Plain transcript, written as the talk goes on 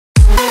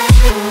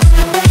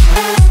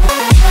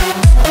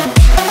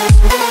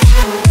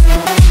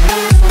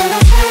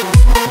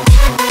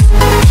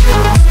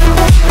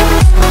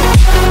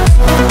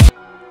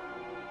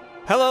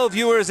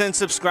viewers and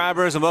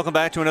subscribers, and welcome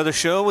back to another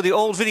show with the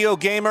Old Video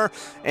Gamer.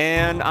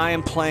 And I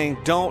am playing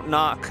Don't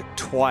Knock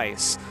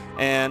Twice.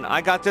 And I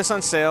got this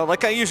on sale.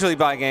 Like I usually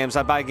buy games,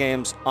 I buy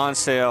games on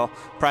sale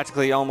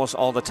practically almost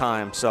all the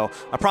time. So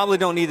I probably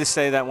don't need to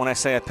say that when I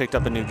say I picked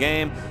up a new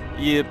game.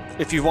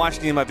 If you've watched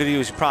any of my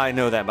videos, you probably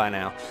know that by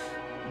now.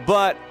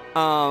 But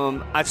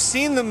I've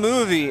seen the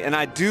movie, and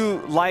I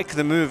do like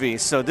the movie.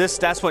 So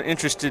that's what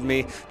interested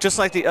me. Just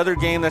like the other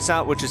game that's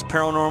out, which is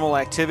Paranormal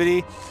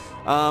Activity.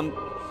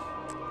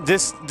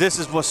 This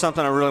was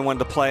something I really wanted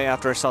to play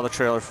after I saw the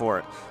trailer for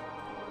it.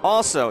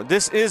 Also,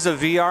 this is a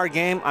VR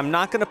game. I'm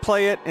not going to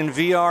play it in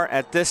VR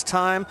at this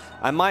time.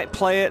 I might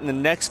play it in the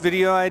next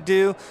video I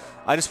do.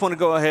 I just want to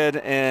go ahead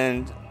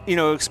and, you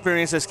know,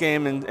 experience this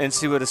game and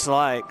see what it's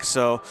like.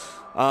 So,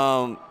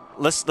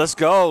 let's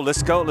go.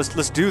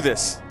 Let's do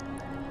this.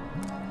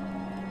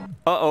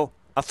 Uh-oh.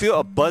 I feel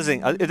a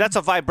buzzing. That's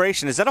a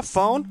vibration. Is that a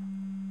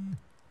phone?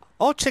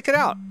 Oh, check it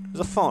out.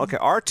 There's a phone. Okay,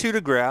 R2 to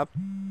grab.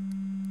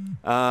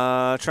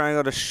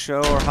 Triangle to show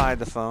or hide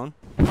the phone.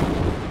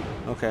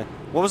 Okay.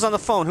 What was on the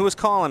phone? Who was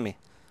calling me?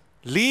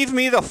 Leave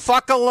me the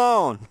fuck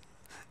alone.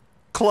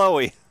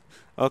 Chloe.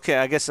 Okay,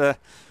 I guess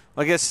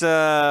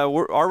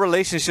our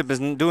relationship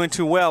isn't doing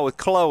too well with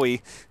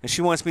Chloe, and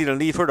she wants me to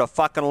leave her the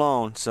fuck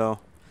alone. So,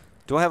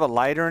 do I have a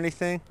light or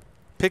anything?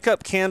 Pick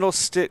up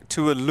candlestick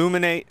to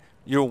illuminate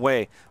your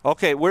way.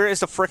 Okay, where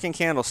is the frickin'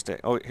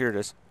 candlestick? Oh, here it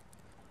is.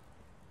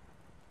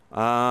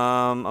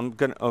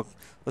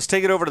 Let's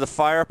take it over to the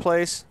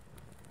fireplace.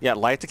 Yeah,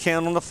 light the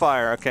candle in the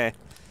fire. Okay.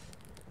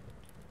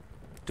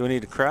 Do I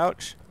need to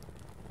crouch?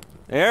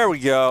 There we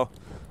go.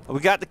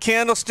 We got the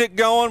candlestick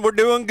going. We're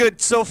doing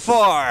good so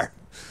far.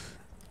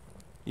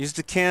 Use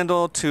the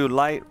candle to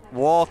light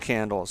wall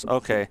candles.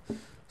 Okay.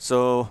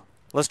 So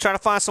let's try to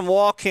find some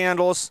wall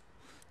candles.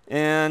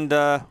 And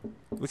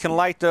we can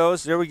light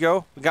those. There we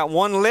go. We got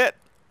one lit.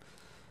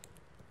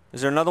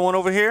 Is there another one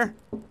over here?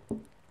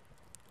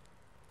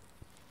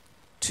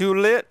 Two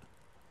lit.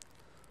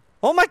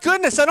 Oh my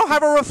goodness, I don't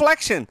have a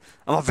reflection.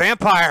 I'm a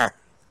vampire.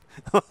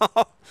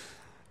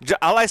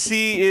 All I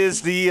see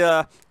is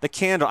the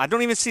candle. I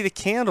don't even see the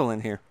candle in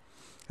here.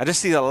 I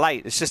just see the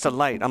light. It's just a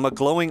light. I'm a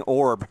glowing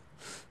orb.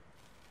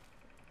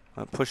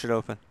 I'll push it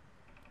open.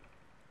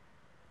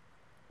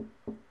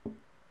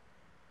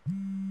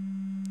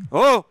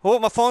 Oh,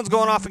 my phone's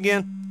going off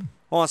again.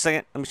 Hold on a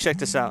second. Let me check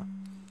this out.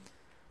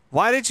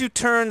 Why did you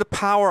turn the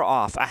power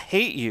off? I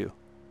hate you.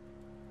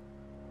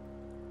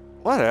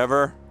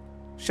 Whatever.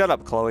 Shut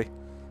up, Chloe.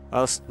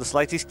 Let's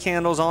light these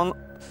candles on.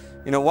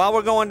 You know, while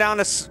we're going down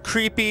this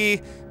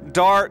creepy,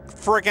 dark,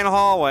 freaking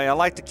hallway, I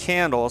like the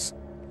candles.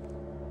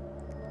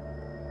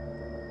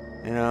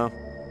 You know.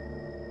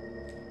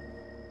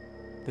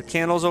 The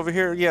candles over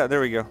here? Yeah,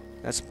 there we go.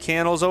 Got some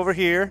candles over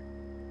here.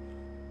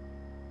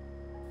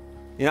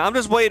 You know, I'm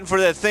just waiting for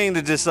that thing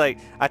to just, like,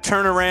 I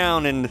turn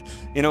around and,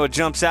 you know, it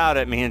jumps out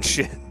at me and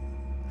shit.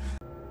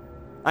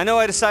 I know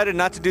I decided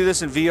not to do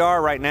this in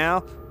VR right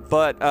now,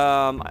 but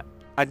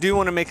I do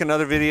want to make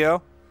another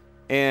video,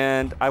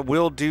 and I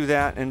will do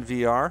that in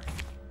VR.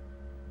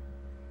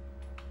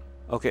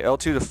 Okay,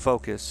 L2 to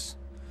focus.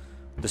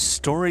 The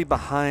story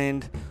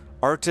behind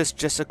artist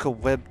Jessica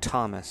Webb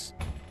Thomas.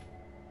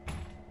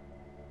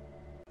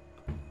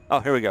 Oh,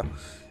 here we go.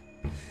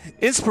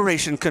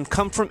 Inspiration can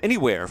come from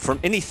anywhere, from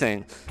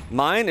anything.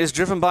 Mine is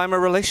driven by my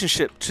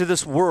relationship to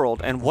this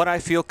world and what I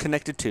feel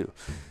connected to.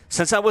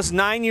 Since I was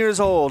 9 years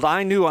old,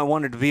 I knew I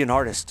wanted to be an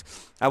artist.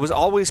 I was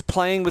always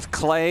playing with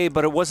clay,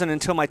 but it wasn't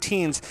until my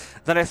teens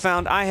that I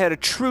found I had a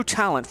true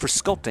talent for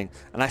sculpting,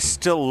 and I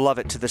still love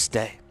it to this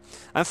day.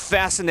 I'm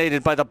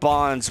fascinated by the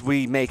bonds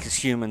we make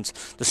as humans.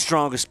 The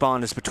strongest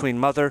bond is between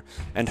mother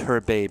and her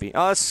baby.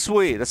 Oh, that's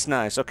sweet. That's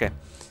nice. Okay.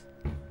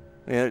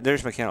 Yeah,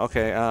 there's my candle.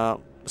 Okay,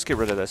 let's get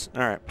rid of this.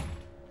 All right.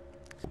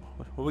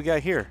 What we got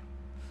here?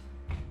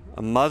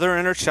 A mother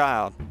and her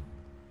child.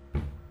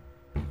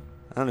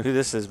 I don't know who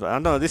this is, but I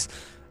don't know this.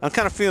 I'm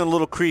kind of feeling a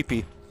little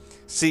creepy.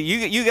 See,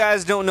 you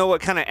guys don't know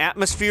what kind of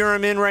atmosphere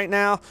I'm in right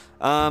now.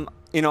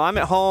 You know, I'm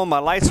at home. My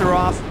lights are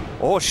off.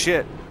 Oh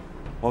shit!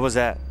 What was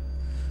that?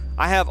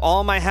 I have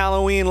all my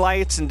Halloween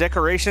lights and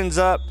decorations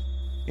up.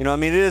 You know, I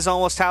mean, it is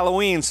almost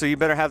Halloween, so you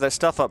better have that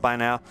stuff up by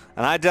now.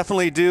 And I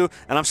definitely do,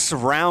 and I'm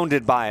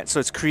surrounded by it, so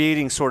it's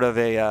creating sort of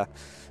a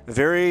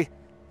very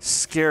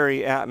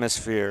scary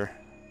atmosphere.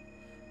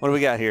 What do we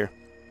got here?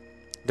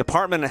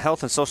 Department of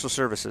Health and Social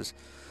Services.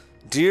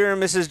 Dear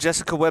Mrs.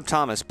 Jessica Webb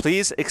Thomas,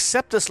 please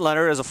accept this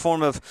letter as a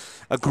form of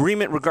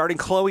agreement regarding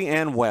Chloe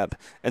Ann Webb.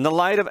 In the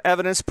light of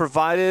evidence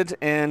provided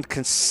and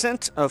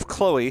consent of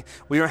Chloe,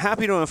 we are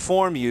happy to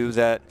inform you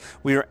that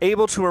we are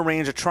able to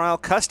arrange a trial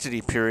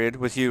custody period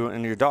with you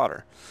and your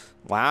daughter.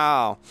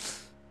 Wow.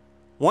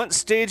 Once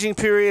staging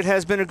period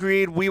has been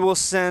agreed, we will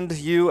send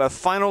you a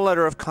final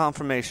letter of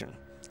confirmation.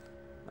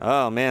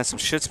 Oh man, some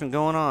shit's been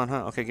going on,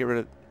 huh? Okay, get rid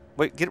of it.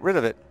 Wait, get rid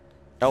of it.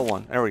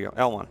 L1. There we go.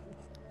 L1.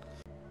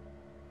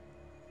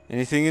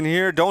 Anything in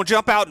here? Don't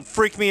jump out and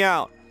freak me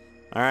out.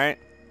 All right?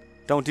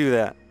 Don't do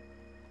that.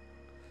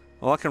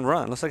 Oh, I can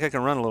run. Looks like I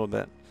can run a little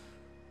bit.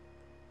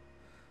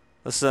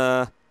 Let's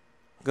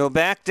Go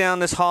back down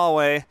this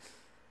hallway.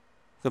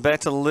 Go back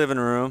to the living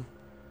room.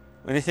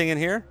 Anything in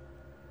here?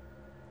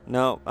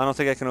 No, I don't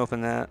think I can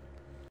open that.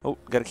 Oh,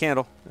 got a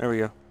candle. There we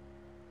go.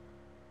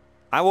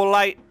 I will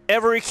light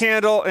every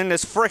candle in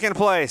this frickin'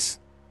 place.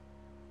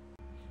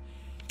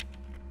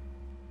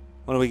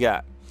 What do we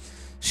got?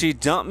 She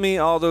dumped me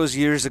all those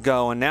years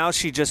ago, and now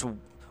she just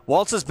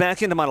waltzes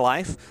back into my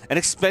life and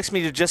expects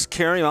me to just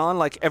carry on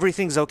like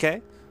everything's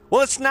okay?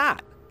 Well, it's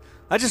not.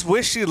 I just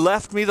wish she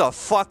left me the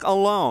fuck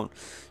alone.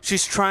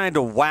 She's trying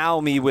to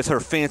wow me with her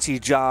fancy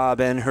job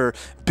and her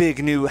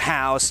big new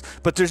house,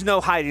 but there's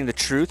no hiding the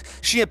truth.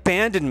 She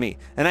abandoned me,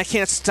 and I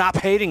can't stop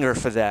hating her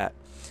for that.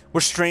 We're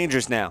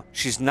strangers now.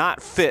 She's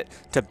not fit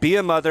to be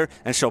a mother,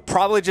 and she'll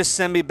probably just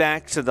send me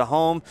back to the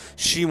home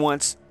she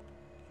wants.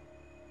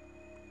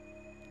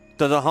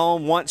 To the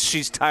home once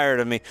she's tired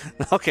of me.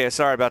 Okay,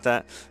 sorry about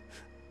that.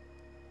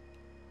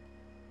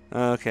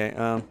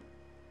 Okay,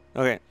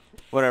 okay,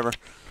 whatever.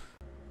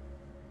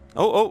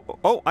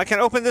 Oh, I can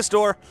open this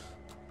door.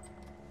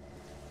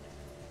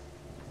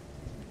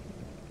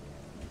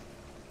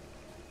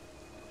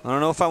 I don't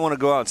know if I want to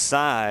go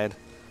outside.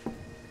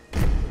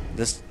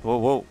 This,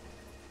 whoa.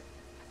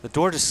 The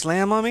door just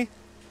slammed on me?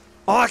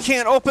 Oh, I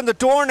can't open the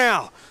door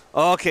now.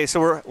 Okay, so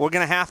we're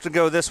going to have to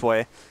go this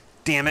way.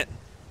 Damn it.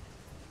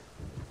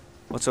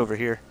 What's over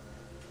here?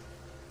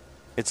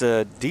 It's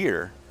a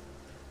deer.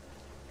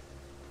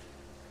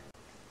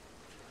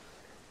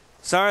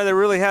 Sorry, there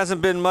really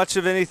hasn't been much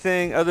of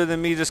anything other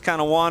than me just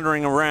kind of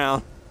wandering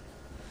around.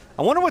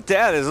 I wonder what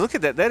that is. Look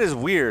at that. That is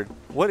weird.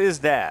 What is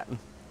that?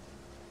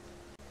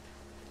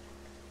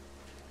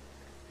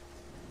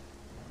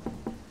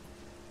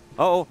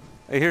 Uh-oh.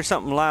 I hear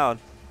something loud.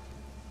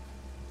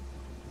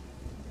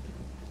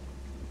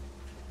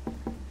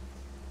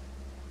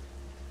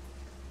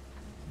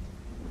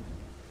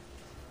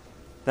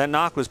 That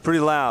knock was pretty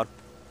loud.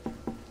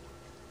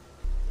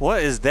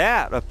 What is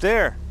that up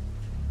there?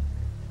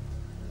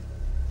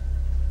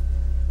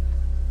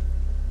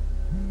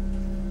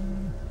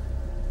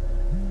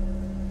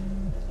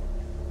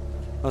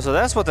 Oh, so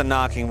that's what the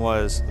knocking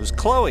was. It was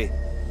Chloe.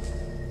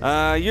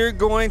 You're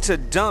going to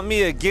dump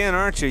me again,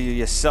 aren't you,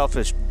 you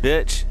selfish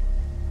bitch?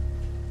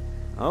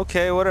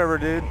 Okay, whatever,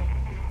 dude.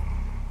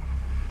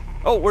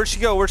 Oh, where'd she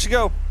go? Where'd she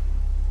go?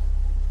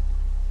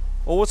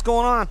 Oh, what's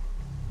going on?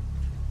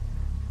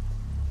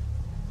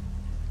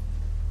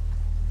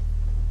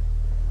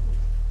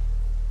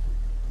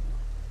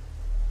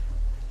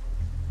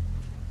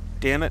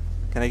 Damn it.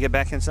 Can I get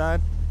back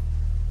inside?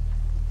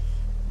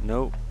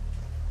 Nope.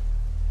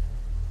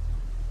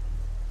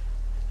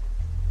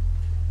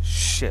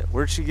 Shit,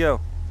 where'd she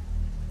go?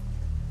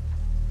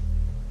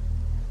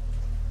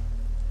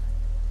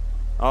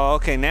 Oh,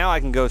 okay, now I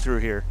can go through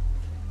here.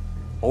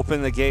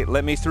 Open the gate.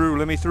 Let me through.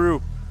 Let me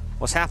through.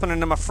 What's happening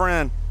to my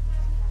friend?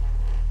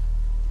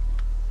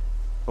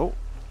 Oh.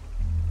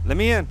 Let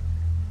me in.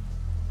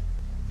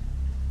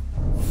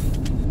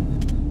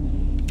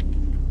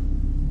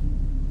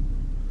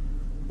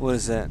 What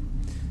is that?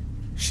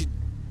 She...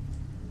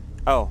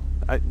 Oh.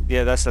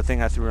 Yeah, that's the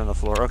thing I threw on the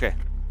floor. Okay.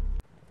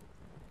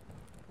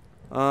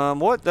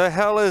 What the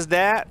hell is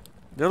that?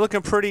 They're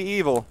looking pretty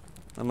evil.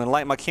 I'm gonna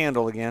light my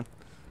candle again.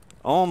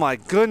 Oh my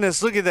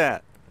goodness, look at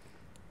that.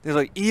 They're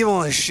like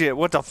evil as shit.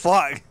 What the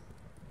fuck?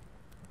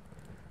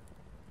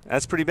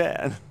 That's pretty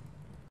bad.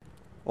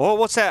 Oh,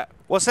 what's that?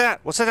 What's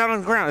that? What's that out on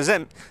the ground? Is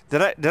that...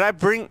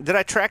 Did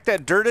I track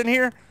that dirt in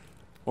here?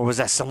 Or was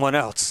that someone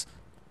else?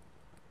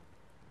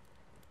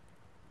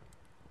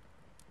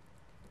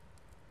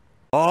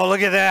 Oh,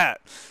 look at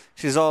that.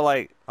 She's all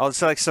like... Oh,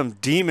 it's like some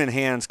demon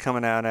hands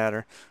coming out at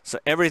her. So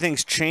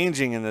everything's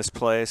changing in this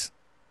place.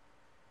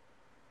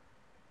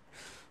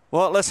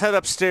 Well, let's head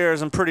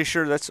upstairs. I'm pretty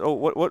sure that's... Oh,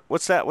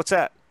 what's that? What's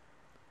that?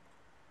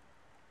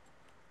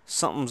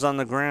 Something's on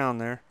the ground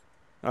there.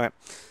 All right.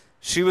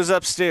 She was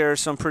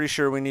upstairs, so I'm pretty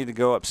sure we need to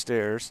go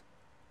upstairs.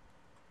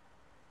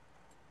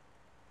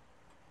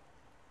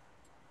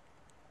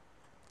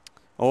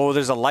 Oh,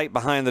 there's a light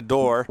behind the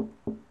door.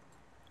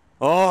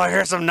 Oh, I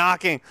hear some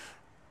knocking.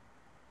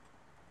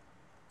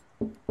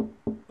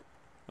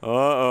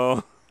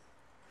 Uh-oh.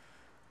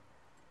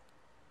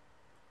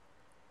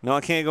 No,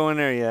 I can't go in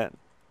there yet.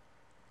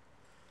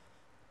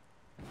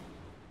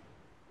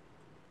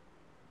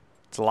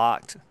 It's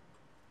locked.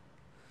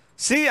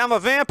 See, I'm a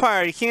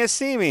vampire. You can't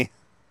see me.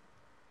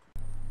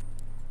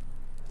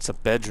 It's a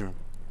bedroom.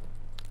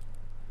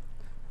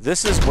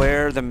 This is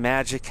where the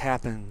magic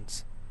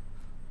happens.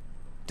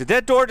 Did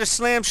that door just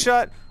slam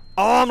shut?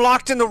 Oh, I'm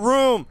locked in the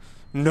room.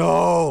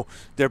 No.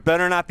 There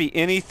better not be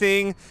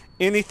anything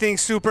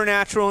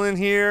supernatural in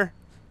here.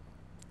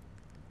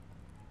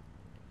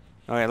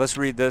 All right, let's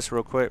read this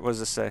real quick. What does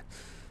this say?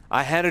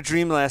 I had a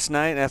dream last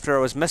night after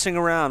I was messing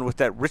around with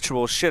that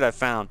ritual shit I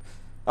found.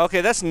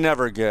 Okay, that's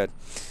never good.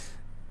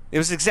 It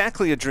was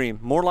exactly a dream,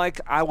 more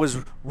like I was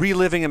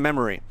reliving a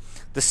memory.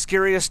 The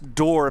scariest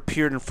door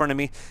appeared in front of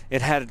me.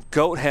 It had a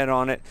goat head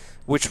on it,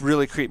 which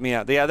really creeped me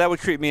out. Yeah, that would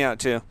creep me out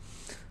too.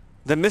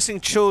 The missing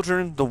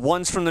children, the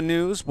ones from the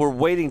news, were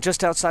waiting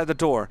just outside the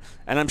door,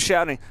 and I'm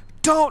shouting,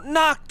 Don't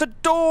knock the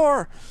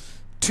door!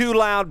 Two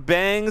loud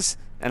bangs,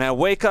 and I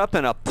wake up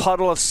in a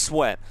puddle of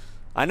sweat.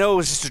 I know it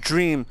was just a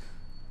dream,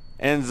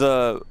 and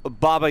the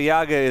Baba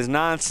Yaga is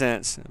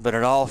nonsense, but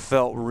it all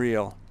felt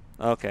real.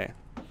 Okay.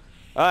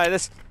 Alright,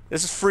 this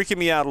is freaking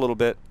me out a little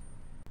bit.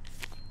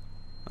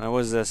 What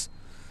is this?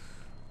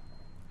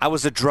 I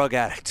was a drug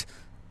addict.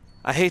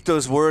 I hate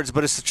those words,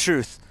 but it's the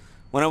truth.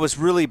 When I was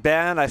really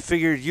bad, I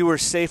figured you were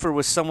safer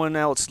with someone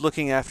else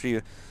looking after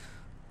you.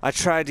 I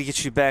tried to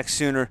get you back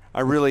sooner.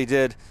 I really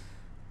did.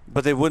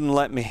 But they wouldn't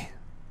let me.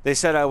 They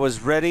said I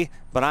was ready,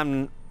 but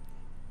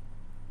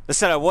They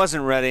said I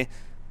wasn't ready.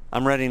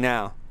 I'm ready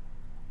now.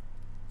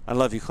 I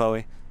love you,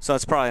 Chloe. So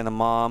it's probably the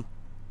mom.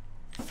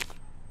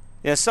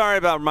 Yeah, sorry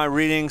about my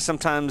reading.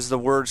 Sometimes the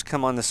words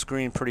come on the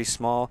screen pretty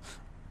small.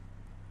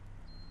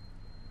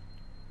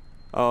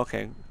 Oh,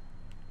 okay.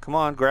 Come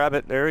on, grab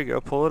it. There you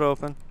go. Pull it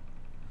open.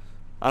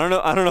 I don't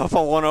know if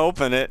I want to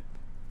open it.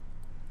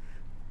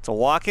 It's a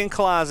walk-in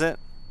closet.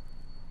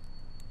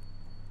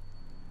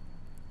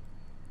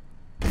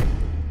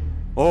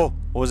 Oh,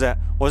 what was that?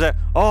 What was that?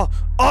 Oh,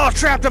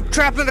 trapped! I'm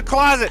trapped in the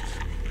closet.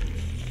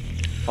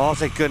 Oh,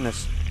 thank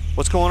goodness.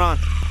 What's going on?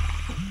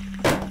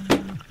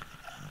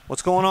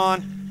 What's going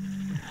on?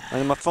 I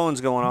think my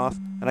phone's going off,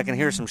 and I can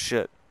hear some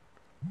shit.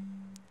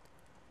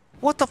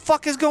 What the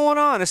fuck is going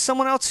on? Is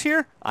someone else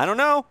here? I don't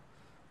know.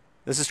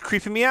 This is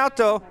creeping me out,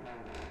 though.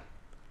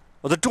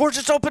 Well, the door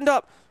just opened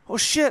up. Oh,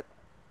 shit.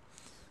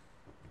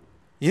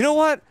 You know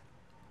what?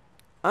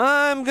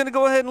 I'm going to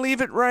go ahead and leave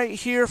it right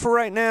here for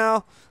right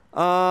now.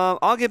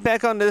 I'll get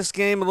back onto this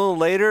game a little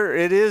later.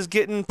 It is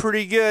getting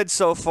pretty good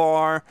so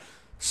far.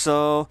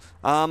 So,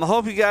 I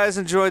hope you guys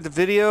enjoyed the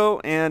video,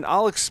 and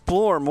I'll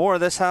explore more of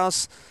this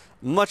house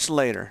much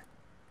later.